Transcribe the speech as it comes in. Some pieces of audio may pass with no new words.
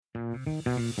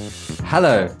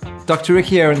Hello, Dr.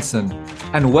 Ricky Aronson,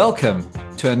 and welcome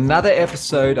to another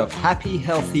episode of Happy,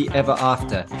 Healthy Ever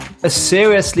After, a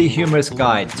seriously humorous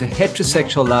guide to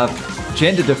heterosexual love,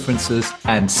 gender differences,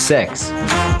 and sex.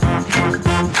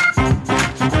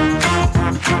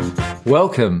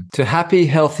 Welcome to Happy,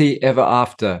 Healthy Ever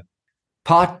After,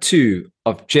 Part 2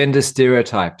 of Gender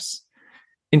Stereotypes.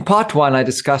 In Part 1, I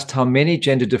discussed how many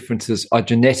gender differences are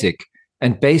genetic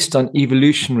and based on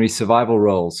evolutionary survival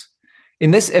roles. In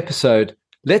this episode,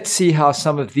 let's see how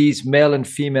some of these male and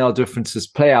female differences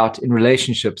play out in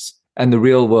relationships and the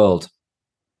real world.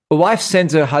 A wife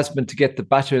sends her husband to get the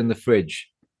butter in the fridge.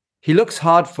 He looks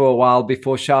hard for a while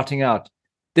before shouting out,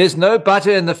 "There's no butter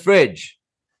in the fridge."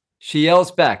 She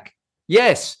yells back,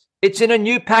 "Yes, it's in a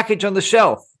new package on the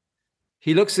shelf."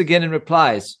 He looks again and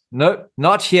replies, "No,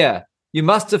 not here. You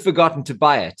must have forgotten to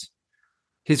buy it."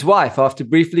 His wife, after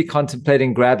briefly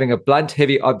contemplating grabbing a blunt,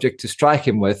 heavy object to strike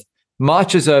him with,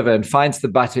 marches over and finds the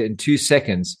butter in 2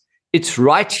 seconds. "It's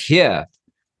right here."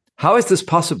 How is this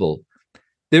possible?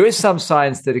 There is some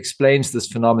science that explains this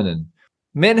phenomenon.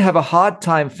 Men have a hard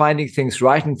time finding things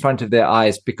right in front of their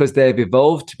eyes because they have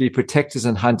evolved to be protectors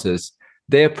and hunters.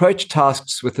 They approach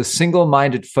tasks with a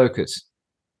single-minded focus.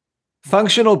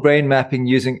 Functional brain mapping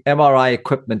using MRI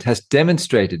equipment has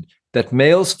demonstrated that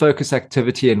males focus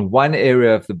activity in one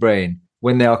area of the brain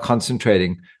when they are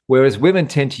concentrating, whereas women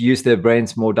tend to use their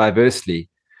brains more diversely.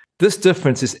 This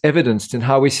difference is evidenced in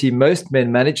how we see most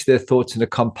men manage their thoughts in a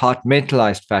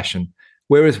compartmentalized fashion,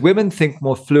 whereas women think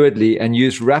more fluidly and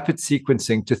use rapid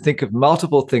sequencing to think of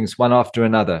multiple things one after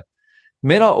another.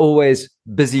 Men are always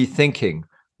busy thinking,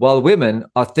 while women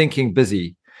are thinking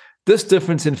busy. This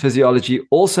difference in physiology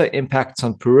also impacts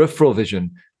on peripheral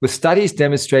vision, with studies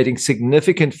demonstrating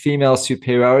significant female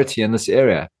superiority in this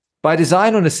area. By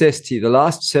design or necessity, the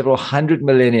last several hundred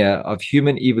millennia of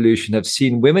human evolution have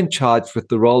seen women charged with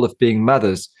the role of being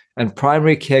mothers and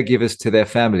primary caregivers to their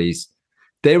families.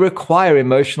 They require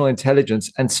emotional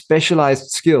intelligence and specialized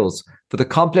skills for the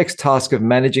complex task of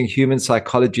managing human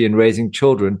psychology and raising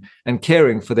children and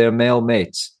caring for their male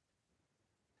mates.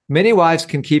 Many wives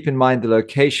can keep in mind the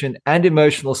location and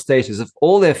emotional status of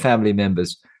all their family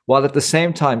members, while at the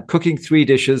same time cooking 3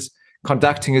 dishes,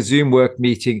 conducting a Zoom work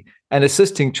meeting, and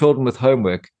assisting children with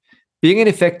homework. Being an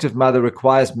effective mother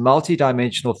requires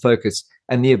multidimensional focus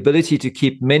and the ability to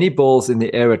keep many balls in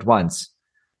the air at once.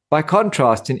 By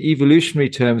contrast, in evolutionary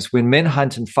terms, when men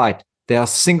hunt and fight, they are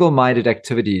single-minded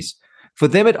activities. For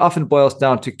them, it often boils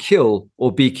down to kill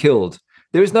or be killed.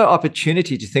 There is no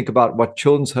opportunity to think about what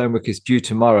children's homework is due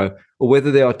tomorrow or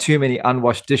whether there are too many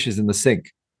unwashed dishes in the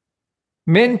sink.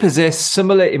 Men possess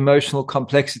similar emotional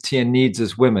complexity and needs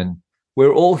as women.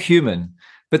 We're all human,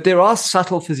 but there are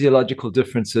subtle physiological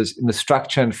differences in the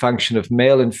structure and function of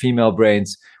male and female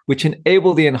brains, which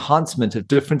enable the enhancement of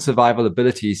different survival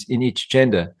abilities in each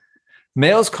gender.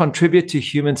 Males contribute to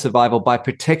human survival by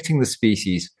protecting the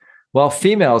species, while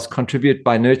females contribute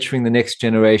by nurturing the next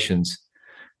generations.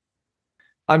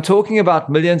 I'm talking about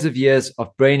millions of years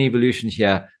of brain evolution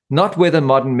here, not whether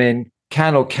modern men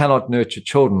can or cannot nurture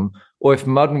children, or if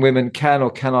modern women can or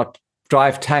cannot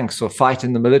drive tanks or fight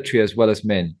in the military as well as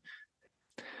men.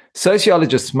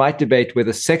 Sociologists might debate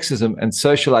whether sexism and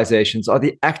socializations are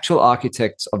the actual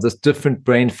architects of this different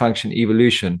brain function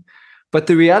evolution, but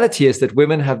the reality is that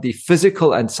women have the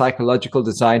physical and psychological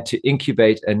design to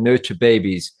incubate and nurture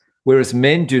babies, whereas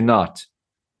men do not.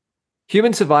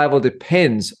 Human survival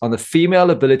depends on the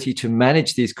female ability to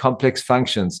manage these complex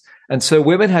functions, and so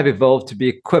women have evolved to be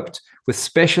equipped with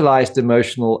specialized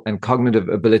emotional and cognitive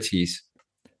abilities.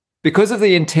 Because of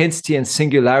the intensity and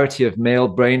singularity of male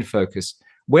brain focus,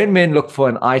 when men look for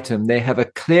an item, they have a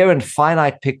clear and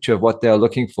finite picture of what they are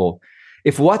looking for.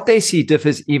 If what they see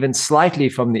differs even slightly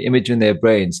from the image in their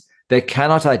brains, they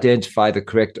cannot identify the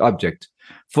correct object.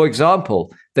 For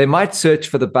example, they might search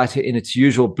for the butter in its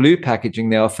usual blue packaging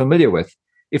they are familiar with.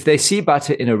 If they see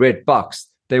butter in a red box,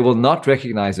 they will not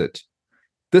recognize it.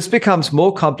 This becomes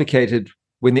more complicated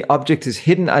when the object is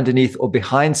hidden underneath or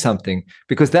behind something,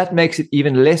 because that makes it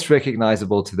even less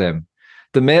recognizable to them.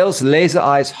 The male's laser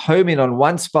eyes home in on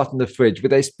one spot in the fridge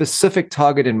with a specific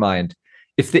target in mind.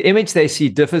 If the image they see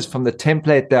differs from the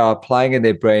template they are applying in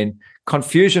their brain,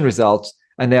 confusion results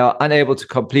and they are unable to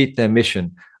complete their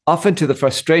mission, often to the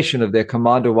frustration of their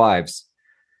commander wives.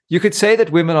 You could say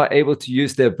that women are able to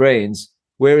use their brains,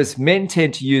 whereas men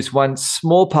tend to use one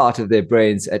small part of their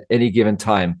brains at any given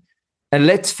time. And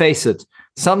let's face it,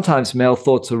 sometimes male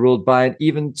thoughts are ruled by an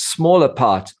even smaller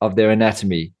part of their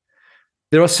anatomy.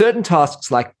 There are certain tasks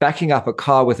like backing up a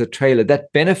car with a trailer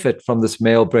that benefit from this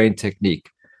male brain technique.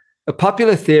 A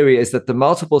popular theory is that the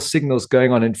multiple signals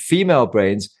going on in female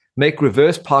brains make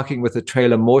reverse parking with a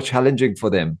trailer more challenging for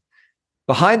them.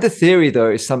 Behind the theory,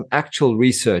 though, is some actual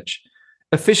research.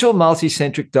 Official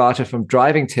multicentric data from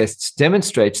driving tests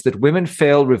demonstrates that women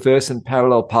fail reverse and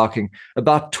parallel parking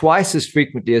about twice as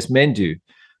frequently as men do.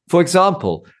 For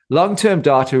example, long-term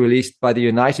data released by the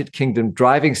United Kingdom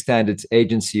Driving Standards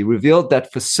Agency revealed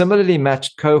that for similarly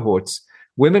matched cohorts,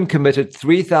 women committed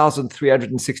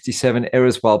 3,367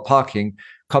 errors while parking,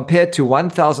 compared to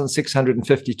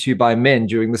 1,652 by men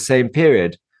during the same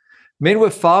period. Men were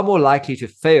far more likely to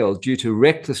fail due to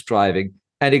reckless driving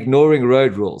and ignoring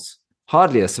road rules.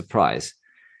 Hardly a surprise.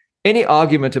 Any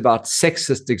argument about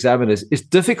sexist examiners is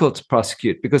difficult to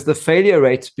prosecute because the failure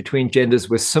rates between genders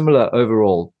were similar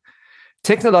overall.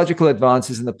 Technological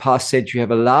advances in the past century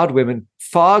have allowed women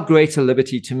far greater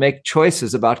liberty to make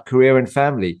choices about career and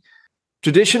family.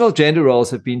 Traditional gender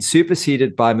roles have been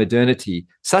superseded by modernity,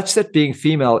 such that being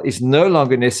female is no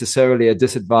longer necessarily a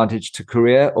disadvantage to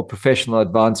career or professional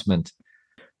advancement.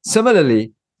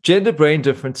 Similarly, gender brain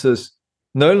differences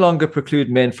no longer preclude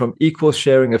men from equal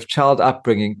sharing of child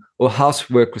upbringing or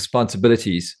housework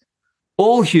responsibilities.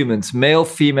 All humans, male,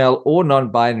 female, or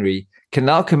non-binary, can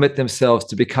now commit themselves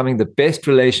to becoming the best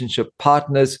relationship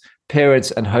partners,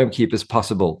 parents, and homekeepers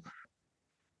possible.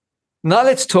 Now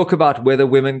let's talk about whether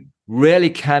women really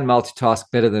can multitask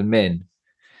better than men.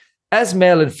 As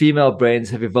male and female brains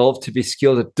have evolved to be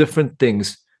skilled at different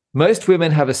things, most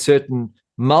women have a certain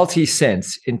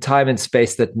multi-sense in time and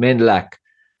space that men lack.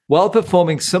 While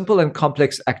performing simple and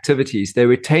complex activities, they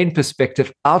retain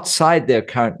perspective outside their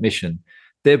current mission.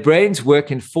 Their brains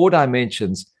work in 4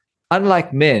 dimensions,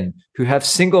 unlike men who have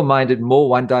single-minded, more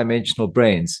one-dimensional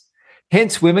brains.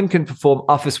 Hence, women can perform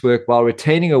office work while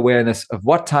retaining awareness of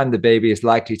what time the baby is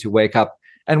likely to wake up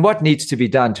and what needs to be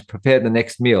done to prepare the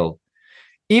next meal.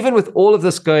 Even with all of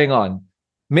this going on,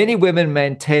 many women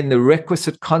maintain the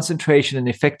requisite concentration and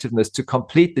effectiveness to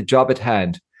complete the job at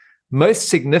hand. Most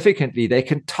significantly, they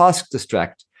can task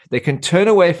distract. They can turn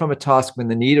away from a task when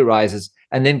the need arises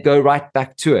and then go right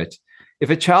back to it. If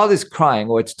a child is crying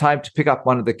or it's time to pick up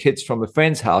one of the kids from a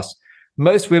friend's house,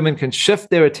 most women can shift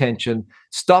their attention,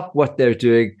 stop what they're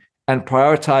doing, and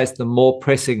prioritize the more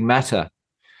pressing matter.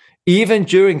 Even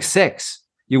during sex,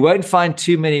 you won't find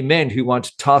too many men who want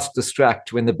to task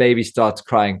distract when the baby starts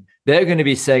crying. They're going to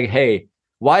be saying, hey,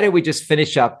 why don't we just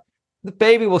finish up? The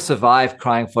baby will survive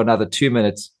crying for another 2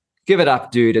 minutes. Give it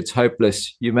up, dude. It's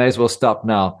hopeless. You may as well stop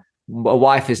now. A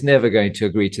wife is never going to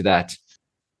agree to that.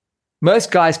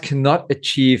 Most guys cannot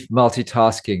achieve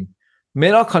multitasking.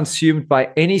 Men are consumed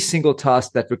by any single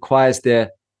task that requires their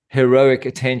heroic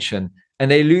attention,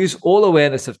 and they lose all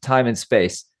awareness of time and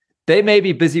space. They may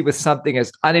be busy with something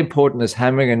as unimportant as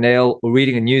hammering a nail or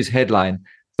reading a news headline,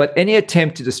 but any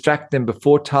attempt to distract them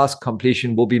before task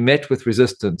completion will be met with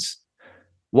resistance.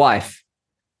 Wife: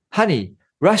 honey,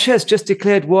 Russia has just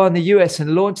declared war on the US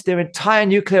and launched their entire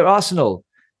nuclear arsenal.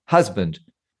 Husband: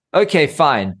 okay,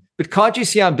 fine, but can't you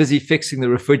see I'm busy fixing the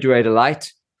refrigerator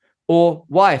light? Or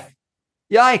wife: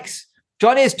 yikes,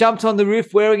 Johnny has jumped on the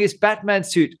roof wearing his Batman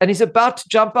suit and he's about to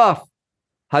jump off.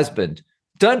 Husband: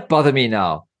 don't bother me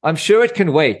now. I'm sure it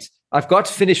can wait. I've got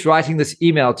to finish writing this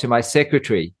email to my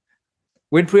secretary.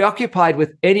 When preoccupied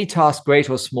with any task,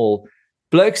 great or small,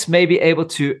 blokes may be able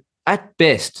to, at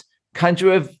best,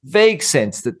 conjure a vague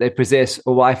sense that they possess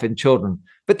a wife and children,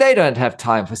 but they don't have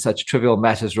time for such trivial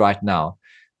matters right now.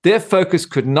 Their focus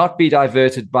could not be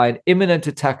diverted by an imminent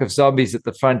attack of zombies at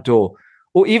the front door,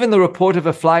 or even the report of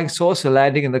a flying saucer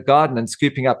landing in the garden and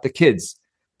scooping up the kids.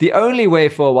 The only way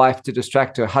for a wife to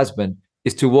distract her husband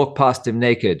is to walk past him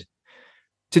naked.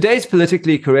 Today's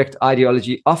politically correct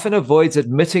ideology often avoids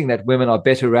admitting that women are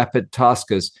better rapid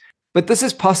taskers, but this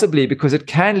is possibly because it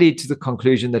can lead to the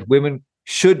conclusion that women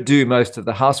should do most of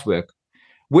the housework.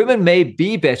 Women may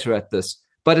be better at this,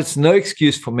 but it's no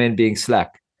excuse for men being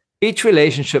slack. Each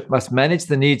relationship must manage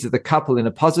the needs of the couple in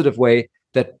a positive way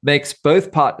that makes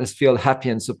both partners feel happy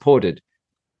and supported.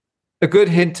 A good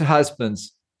hint to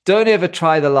husbands: don't ever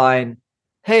try the line,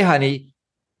 hey honey,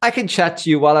 I can chat to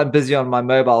you while I'm busy on my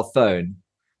mobile phone.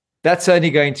 That's only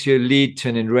going to lead to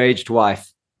an enraged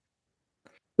wife.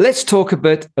 Let's talk a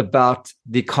bit about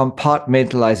the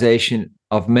compartmentalization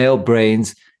of male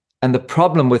brains and the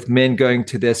problem with men going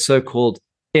to their so-called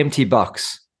empty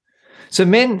box. So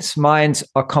men's minds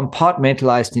are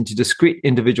compartmentalized into discrete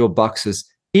individual boxes,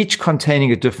 each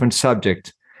containing a different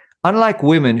subject. Unlike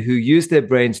women who use their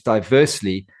brains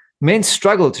diversely, men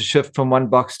struggle to shift from one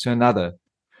box to another.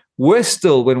 Worse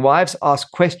still, when wives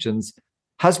ask questions,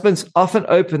 husbands often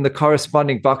open the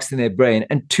corresponding box in their brain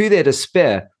and, to their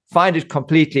despair, find it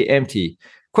completely empty.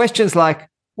 Questions like,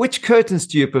 which curtains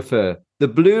do you prefer, the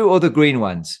blue or the green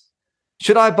ones?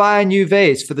 Should I buy a new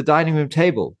vase for the dining room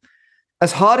table?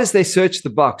 As hard as they search the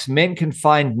box, men can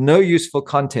find no useful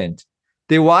content.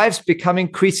 Their wives become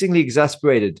increasingly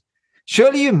exasperated.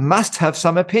 Surely you must have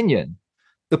some opinion.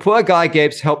 The poor guy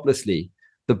gapes helplessly.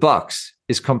 The box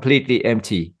is completely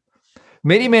empty.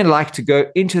 Many men like to go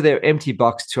into their empty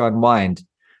box to unwind.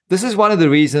 This is one of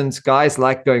the reasons guys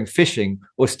like going fishing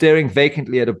or staring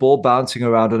vacantly at a ball bouncing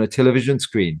around on a television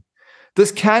screen.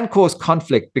 This can cause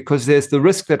conflict because there's the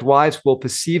risk that wives will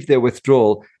perceive their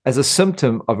withdrawal as a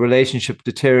symptom of relationship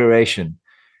deterioration.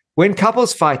 When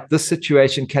couples fight, this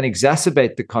situation can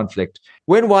exacerbate the conflict.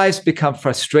 When wives become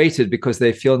frustrated because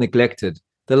they feel neglected,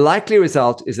 the likely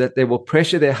result is that they will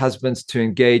pressure their husbands to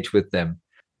engage with them.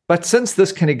 But since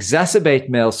this can exacerbate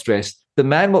male stress, the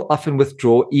man will often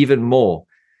withdraw even more.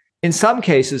 In some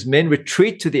cases, men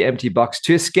retreat to the empty box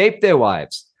to escape their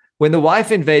wives. When the wife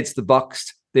invades the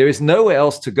box, there is nowhere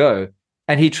else to go,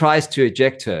 and he tries to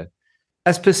eject her.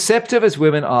 As perceptive as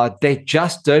women are, they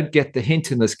just don't get the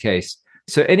hint in this case,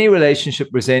 so any relationship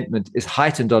resentment is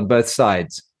heightened on both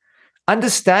sides.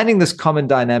 Understanding this common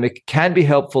dynamic can be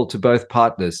helpful to both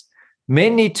partners.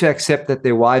 Men need to accept that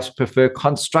their wives prefer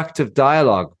constructive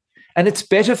dialogue, and it's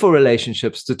better for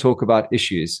relationships to talk about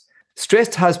issues.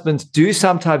 Stressed husbands do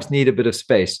sometimes need a bit of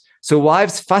space, so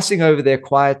wives fussing over their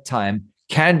quiet time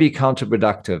can be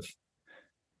counterproductive.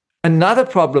 Another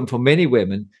problem for many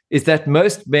women is that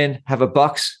most men have a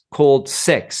box called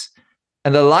sex,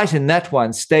 and the light in that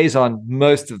one stays on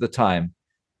most of the time.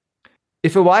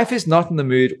 If a wife is not in the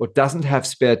mood or doesn't have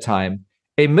spare time,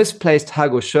 a misplaced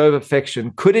hug or show of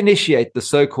affection could initiate the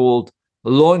so-called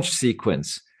launch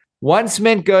sequence. Once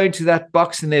men go into that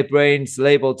box in their brains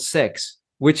labeled sex,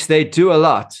 which they do a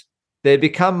lot, they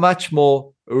become much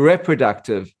more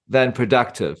reproductive than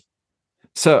productive.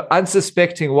 So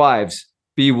unsuspecting wives,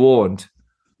 be warned.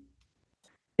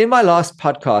 In my last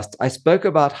podcast, I spoke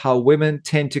about how women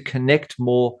tend to connect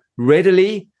more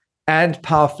readily and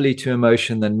powerfully to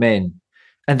emotion than men.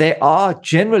 And they are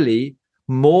generally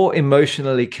more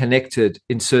emotionally connected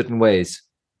in certain ways.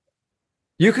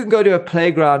 You can go to a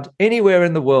playground anywhere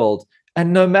in the world,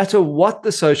 and no matter what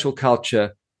the social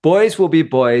culture, boys will be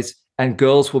boys and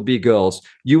girls will be girls.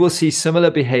 You will see similar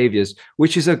behaviors,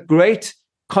 which is a great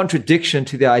contradiction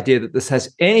to the idea that this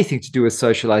has anything to do with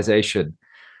socialization.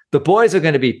 The boys are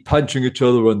going to be punching each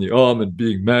other on the arm and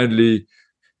being manly,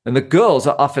 and the girls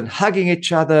are often hugging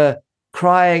each other,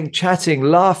 crying, chatting,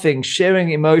 laughing,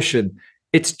 sharing emotion.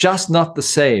 It's just not the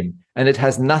same, and it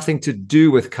has nothing to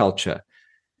do with culture.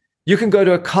 You can go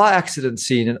to a car accident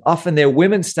scene, and often there are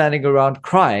women standing around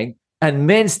crying and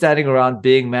men standing around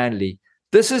being manly.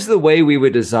 This is the way we were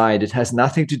designed. It has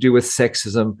nothing to do with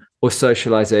sexism or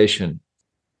socialization.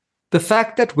 The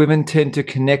fact that women tend to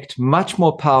connect much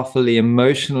more powerfully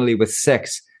emotionally with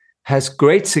sex has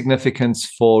great significance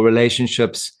for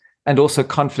relationships and also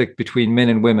conflict between men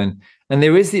and women. And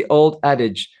there is the old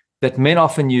adage that men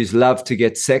often use love to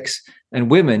get sex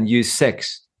and women use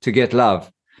sex to get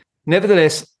love.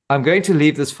 Nevertheless, I'm going to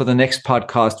leave this for the next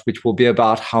podcast, which will be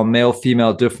about how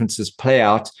male-female differences play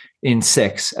out in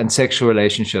sex and sexual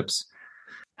relationships.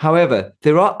 However,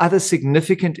 there are other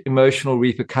significant emotional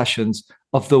repercussions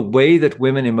of the way that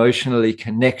women emotionally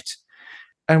connect.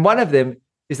 And one of them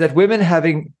is that women,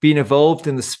 having been evolved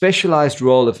in the specialized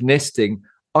role of nesting,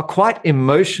 are quite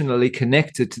emotionally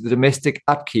connected to the domestic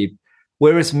upkeep,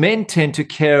 whereas men tend to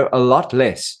care a lot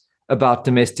less about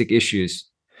domestic issues.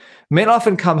 Men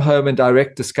often come home and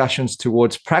direct discussions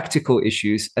towards practical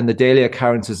issues and the daily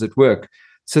occurrences at work,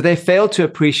 so they fail to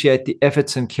appreciate the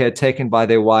efforts and care taken by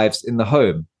their wives in the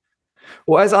home.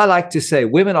 Or as I like to say,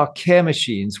 women are care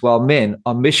machines while men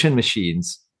are mission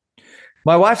machines.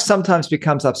 My wife sometimes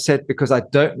becomes upset because I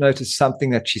don't notice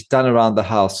something that she's done around the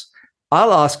house.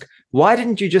 I'll ask, "Why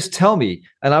didn't you just tell me?"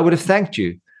 And I would have thanked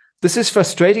you. This is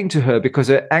frustrating to her because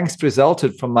her angst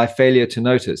resulted from my failure to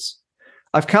notice.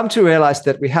 I've come to realize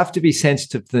that we have to be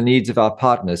sensitive to the needs of our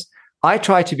partners. I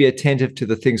try to be attentive to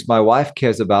the things my wife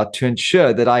cares about to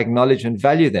ensure that I acknowledge and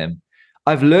value them.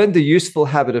 I've learned the useful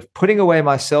habit of putting away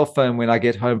my cell phone when I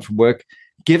get home from work,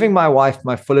 giving my wife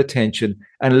my full attention,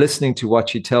 and listening to what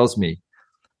she tells me.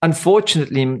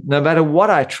 Unfortunately, no matter what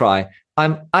I try,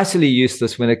 I'm utterly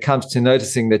useless when it comes to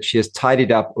noticing that she has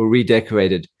tidied up or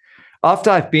redecorated. After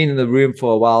I've been in the room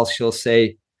for a while, she'll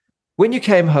say, "When you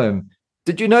came home,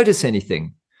 did you notice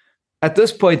anything?" At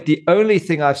this point, the only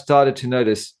thing I've started to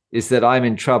notice is that I'm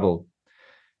in trouble.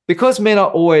 Because men are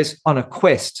always on a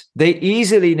quest, they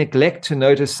easily neglect to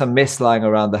notice some mess lying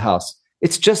around the house.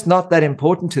 It's just not that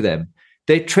important to them.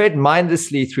 They tread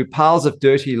mindlessly through piles of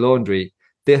dirty laundry,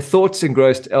 their thoughts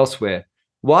engrossed elsewhere.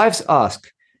 Wives ask,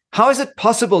 How is it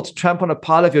possible to tramp on a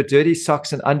pile of your dirty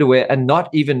socks and underwear and not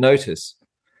even notice?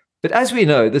 But as we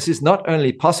know, this is not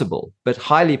only possible, but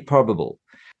highly probable.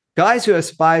 Guys who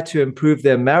aspire to improve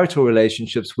their marital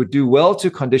relationships would do well to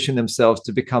condition themselves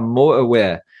to become more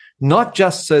aware, not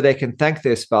just so they can thank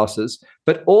their spouses,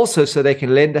 but also so they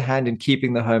can lend a hand in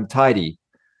keeping the home tidy.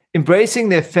 Embracing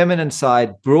their feminine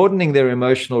side, broadening their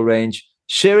emotional range,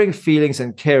 sharing feelings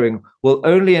and caring will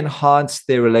only enhance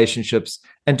their relationships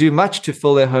and do much to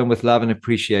fill their home with love and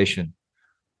appreciation.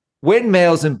 When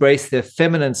males embrace their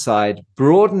feminine side,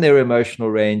 broaden their emotional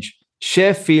range,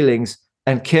 share feelings,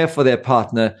 and care for their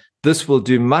partner, this will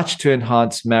do much to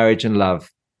enhance marriage and love.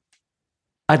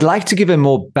 I'd like to give a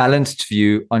more balanced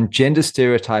view on gender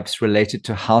stereotypes related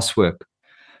to housework.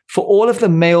 For all of the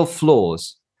male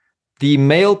flaws, the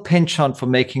male penchant for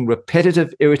making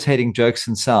repetitive, irritating jokes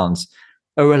and sounds,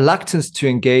 a reluctance to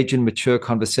engage in mature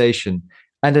conversation,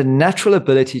 and a natural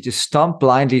ability to stomp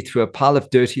blindly through a pile of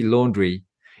dirty laundry,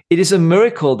 it is a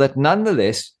miracle that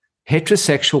nonetheless,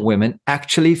 heterosexual women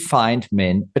actually find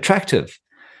men attractive.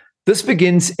 This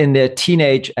begins in their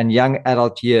teenage and young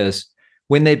adult years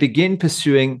when they begin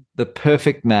pursuing the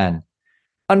perfect man.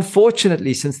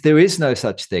 Unfortunately, since there is no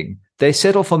such thing, they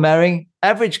settle for marrying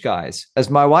average guys, as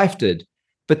my wife did.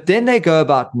 But then they go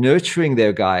about nurturing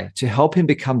their guy to help him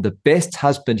become the best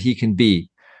husband he can be.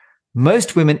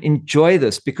 Most women enjoy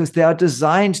this because they are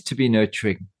designed to be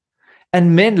nurturing.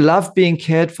 And men love being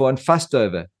cared for and fussed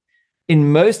over.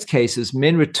 In most cases,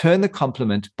 men return the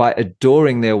compliment by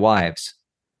adoring their wives.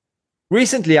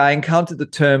 Recently, I encountered the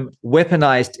term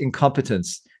weaponized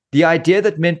incompetence, the idea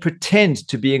that men pretend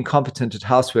to be incompetent at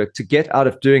housework to get out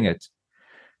of doing it.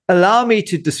 Allow me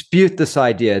to dispute this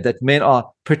idea that men are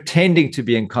pretending to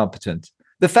be incompetent.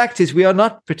 The fact is, we are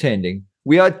not pretending.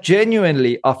 We are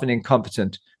genuinely often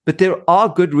incompetent, but there are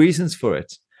good reasons for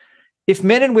it. If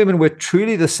men and women were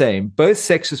truly the same, both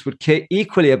sexes would care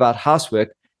equally about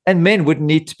housework and men wouldn't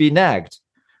need to be nagged.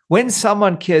 When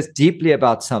someone cares deeply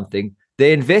about something,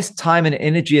 they invest time and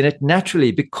energy in it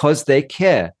naturally because they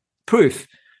care. Proof: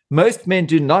 most men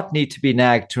do not need to be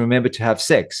nagged to remember to have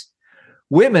sex.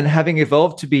 Women, having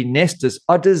evolved to be nesters,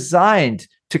 are designed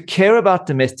to care about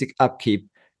domestic upkeep,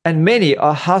 and many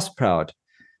are house proud.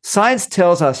 Science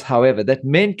tells us, however, that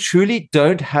men truly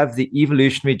don't have the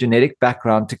evolutionary genetic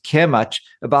background to care much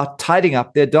about tidying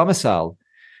up their domicile.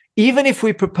 Even if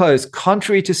we propose,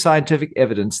 contrary to scientific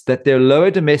evidence, that their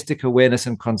lower domestic awareness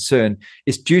and concern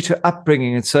is due to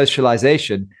upbringing and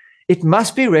socialization, it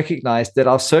must be recognized that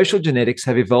our social genetics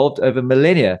have evolved over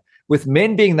millennia, with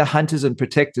men being the hunters and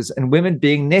protectors and women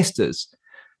being nesters.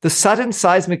 The sudden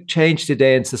seismic change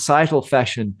today in societal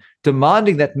fashion,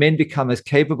 demanding that men become as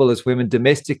capable as women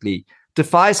domestically,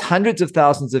 defies hundreds of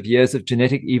thousands of years of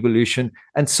genetic evolution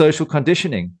and social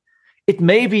conditioning. It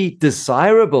may be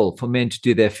desirable for men to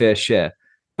do their fair share,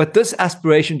 but this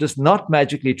aspiration does not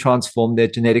magically transform their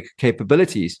genetic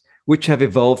capabilities, which have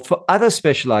evolved for other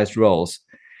specialized roles.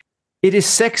 It is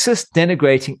sexist,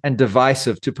 denigrating, and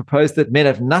divisive to propose that men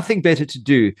have nothing better to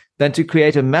do than to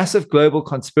create a massive global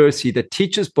conspiracy that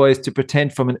teaches boys to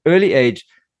pretend from an early age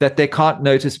that they can't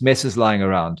notice messes lying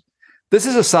around. This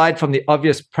is aside from the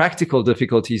obvious practical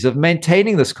difficulties of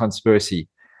maintaining this conspiracy.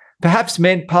 Perhaps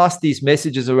men pass these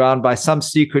messages around by some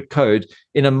secret code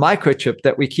in a microchip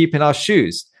that we keep in our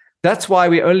shoes. That's why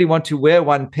we only want to wear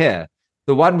one pair,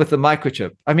 the one with the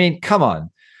microchip. I mean, come on.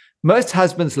 Most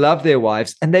husbands love their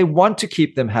wives and they want to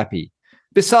keep them happy.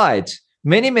 Besides,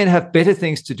 many men have better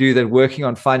things to do than working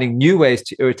on finding new ways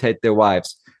to irritate their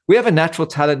wives. We have a natural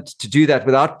talent to do that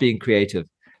without being creative,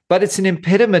 but it's an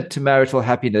impediment to marital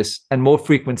happiness and more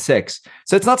frequent sex.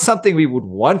 So it's not something we would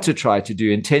want to try to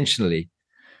do intentionally.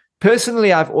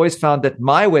 Personally, I've always found that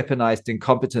my weaponized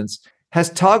incompetence has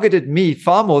targeted me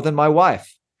far more than my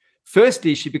wife.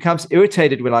 Firstly, she becomes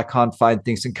irritated when I can't find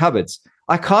things in cupboards.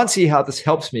 I can't see how this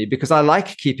helps me because I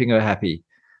like keeping her happy.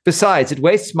 Besides, it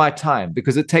wastes my time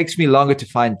because it takes me longer to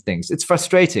find things. It's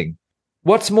frustrating.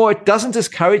 What's more, it doesn't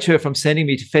discourage her from sending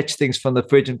me to fetch things from the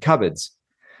fridge and cupboards.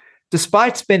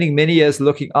 Despite spending many years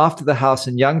looking after the house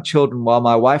and young children while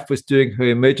my wife was doing her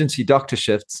emergency doctor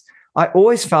shifts, I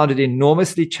always found it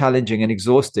enormously challenging and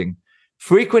exhausting.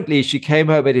 Frequently, she came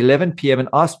home at 11 p.m. and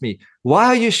asked me, "Why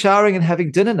are you showering and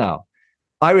having dinner now?"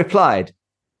 I replied,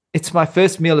 "It's my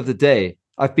first meal of the day.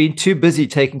 I've been too busy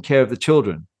taking care of the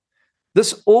children."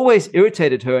 This always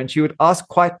irritated her, and she would ask,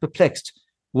 quite perplexed,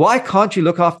 "Why can't you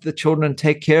look after the children and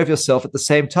take care of yourself at the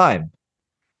same time?"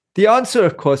 The answer,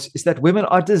 of course, is that women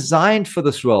are designed for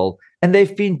this role, and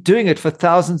they've been doing it for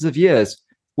thousands of years,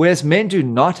 whereas men do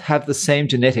not have the same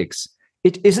genetics.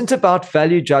 It isn't about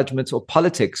value judgments or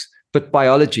politics, but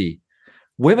biology.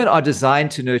 Women are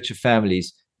designed to nurture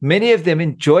families. Many of them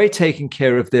enjoy taking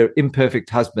care of their imperfect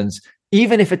husbands,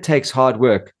 even if it takes hard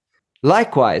work.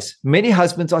 Likewise, many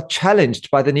husbands are challenged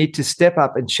by the need to step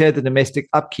up and share the domestic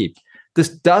upkeep. This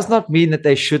does not mean that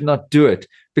they should not do it,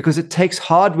 because it takes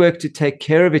hard work to take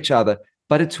care of each other,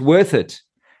 but it's worth it.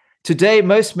 Today,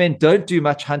 most men don't do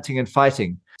much hunting and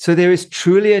fighting, so there is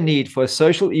truly a need for a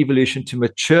social evolution to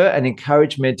mature and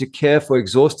encourage men to care for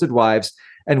exhausted wives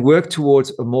and work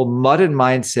towards a more modern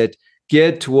mindset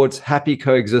geared towards happy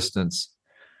coexistence.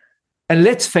 And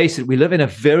let's face it, we live in a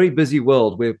very busy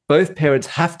world where both parents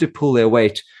have to pull their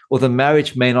weight or the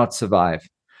marriage may not survive.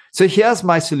 So here's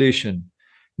my solution.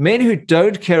 Men who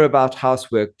don't care about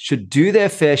housework should do their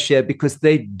fair share because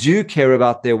they do care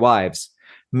about their wives.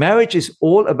 Marriage is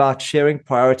all about sharing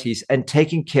priorities and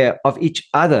taking care of each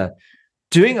other.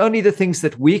 Doing only the things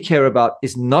that we care about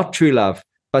is not true love,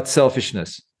 but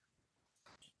selfishness.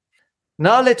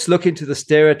 Now let's look into the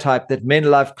stereotype that men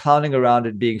love clowning around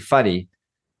and being funny.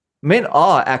 Men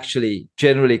are actually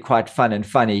generally quite fun and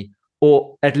funny,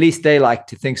 or at least they like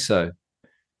to think so.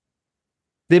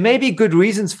 There may be good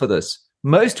reasons for this.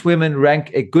 Most women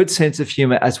rank a good sense of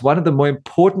humor as one of the more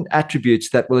important attributes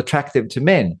that will attract them to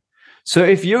men. So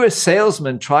if you're a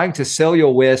salesman trying to sell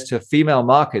your wares to a female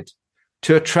market,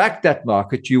 to attract that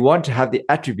market, you want to have the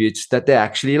attributes that they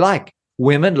actually like.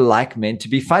 Women like men to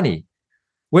be funny.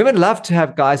 Women love to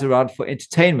have guys around for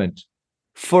entertainment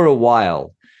for a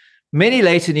while. Many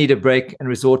later need a break and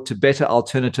resort to better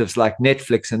alternatives like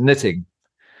Netflix and knitting.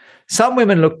 Some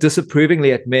women look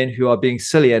disapprovingly at men who are being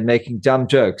silly and making dumb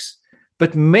jokes,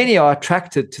 but many are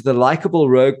attracted to the likable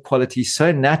rogue quality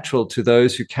so natural to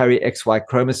those who carry XY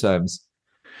chromosomes.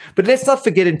 But let's not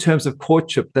forget in terms of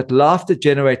courtship that laughter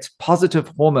generates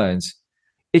positive hormones.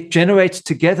 It generates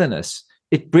togetherness.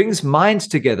 It brings minds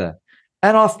together.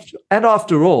 And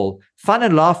after all, fun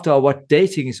and laughter are what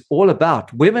dating is all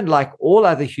about. Women, like all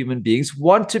other human beings,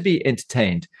 want to be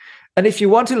entertained. And if you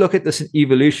want to look at this in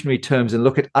evolutionary terms and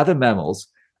look at other mammals,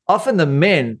 often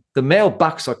the male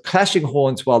bucks are clashing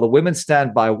horns while the women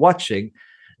stand by watching.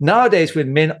 Nowadays,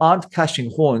 when men aren't clashing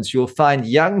horns, you'll find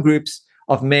young groups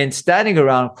of men standing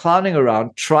around, clowning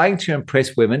around, trying to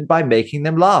impress women by making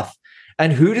them laugh.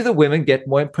 And who do the women get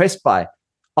more impressed by?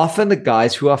 Often the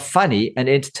guys who are funny and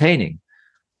entertaining.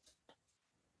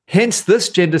 Hence, this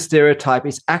gender stereotype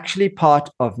is actually part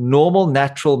of normal,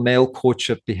 natural male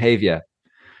courtship behavior.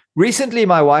 Recently,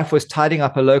 my wife was tidying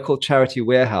up a local charity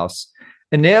warehouse.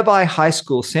 A nearby high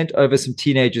school sent over some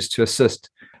teenagers to assist.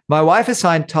 My wife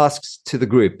assigned tasks to the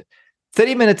group.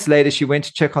 30 minutes later, she went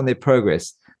to check on their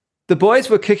progress. The boys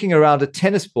were kicking around a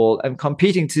tennis ball and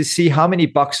competing to see how many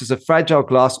boxes of fragile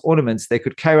glass ornaments they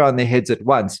could carry on their heads at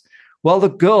once, while the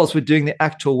girls were doing the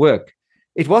actual work.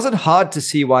 It wasn't hard to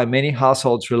see why many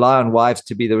households rely on wives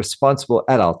to be the responsible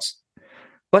adults.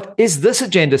 But is this a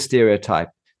gender stereotype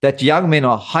that young men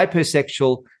are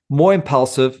hypersexual, more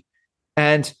impulsive,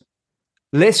 and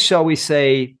less, shall we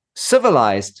say,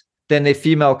 civilized than their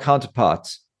female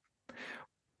counterparts?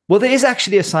 Well, there is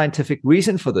actually a scientific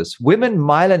reason for this. Women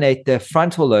myelinate their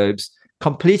frontal lobes,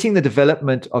 completing the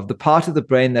development of the part of the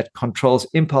brain that controls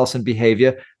impulse and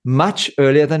behavior much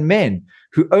earlier than men,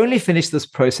 who only finish this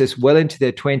process well into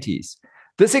their 20s.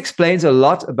 This explains a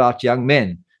lot about young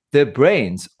men. Their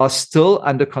brains are still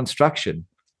under construction.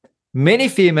 Many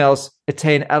females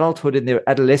attain adulthood in their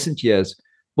adolescent years,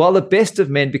 while the best of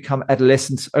men become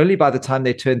adolescents only by the time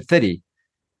they turn 30.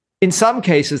 In some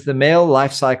cases, the male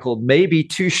life cycle may be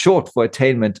too short for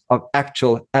attainment of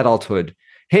actual adulthood.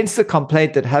 Hence the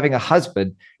complaint that having a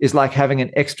husband is like having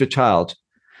an extra child.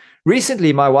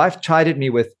 Recently, my wife chided me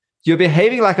with, "You're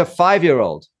behaving like a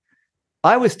 5-year-old."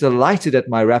 I was delighted at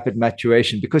my rapid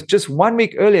maturation because just 1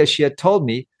 week earlier, she had told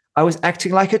me I was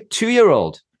acting like a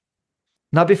 2-year-old.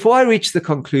 Now, before I reach the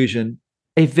conclusion,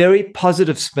 a very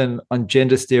positive spin on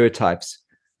gender stereotypes.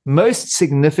 Most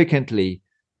significantly,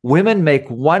 women make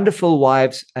wonderful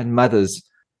wives and mothers.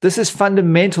 This is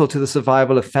fundamental to the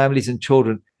survival of families and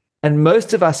children, and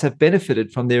most of us have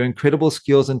benefited from their incredible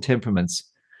skills and temperaments.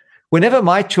 Whenever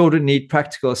my children need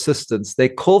practical assistance, they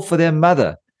call for their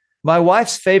mother. My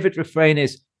wife's favorite refrain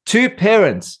is, "Two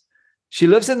parents." She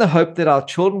lives in the hope that our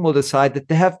children will decide that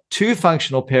they have two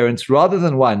functional parents rather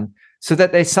than one, so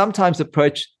that they sometimes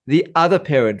approach the other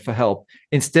parent for help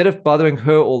instead of bothering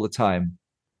her all the time.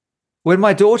 When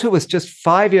my daughter was just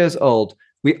 5 years old,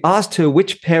 we asked her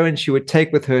which parent she would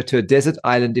take with her to a desert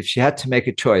island if she had to make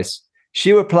a choice.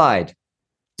 She replied,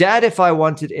 "Dad if I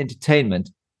wanted entertainment,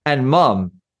 and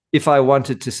Mom if I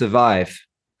wanted to survive."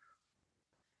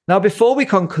 Now, before we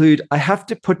conclude, I have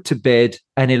to put to bed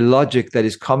an illogic that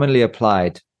is commonly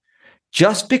applied.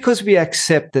 Just because we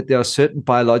accept that there are certain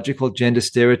biological gender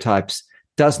stereotypes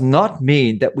does not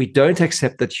mean that we don't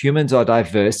accept that humans are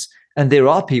diverse and there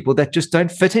are people that just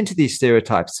don't fit into these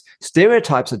stereotypes.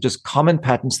 Stereotypes are just common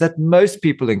patterns that most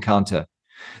people encounter.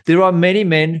 There are many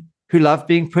men who love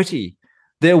being pretty.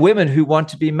 There are women who want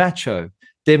to be macho.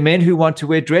 There are men who want to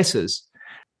wear dresses.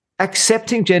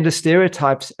 Accepting gender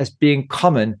stereotypes as being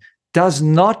common does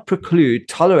not preclude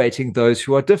tolerating those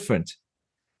who are different.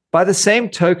 By the same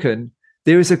token,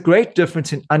 there is a great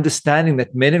difference in understanding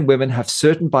that men and women have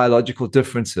certain biological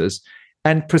differences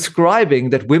and prescribing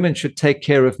that women should take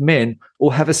care of men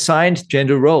or have assigned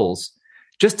gender roles.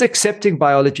 Just accepting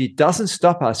biology doesn't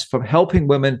stop us from helping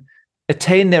women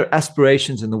attain their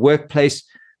aspirations in the workplace,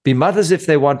 be mothers if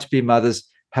they want to be mothers,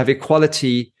 have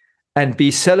equality, and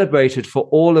be celebrated for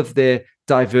all of their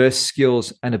diverse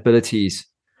skills and abilities.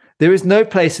 There is no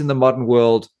place in the modern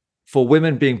world for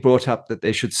women being brought up that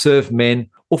they should serve men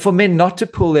or for men not to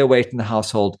pull their weight in the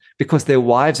household because their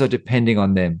wives are depending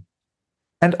on them.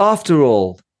 And after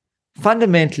all,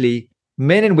 fundamentally,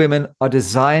 men and women are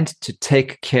designed to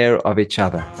take care of each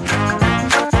other.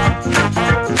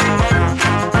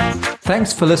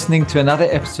 Thanks for listening to another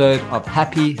episode of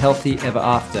Happy, Healthy Ever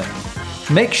After.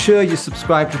 Make sure you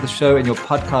subscribe to the show in your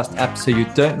podcast app so you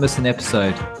don't miss an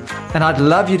episode. And I'd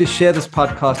love you to share this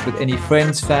podcast with any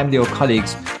friends, family, or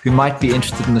colleagues who might be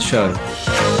interested in the show.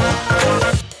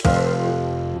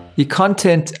 The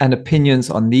content and opinions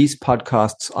on these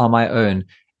podcasts are my own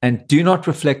and do not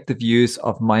reflect the views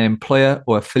of my employer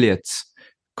or affiliates.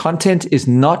 Content is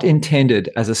not intended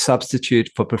as a substitute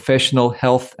for professional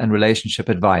health and relationship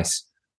advice.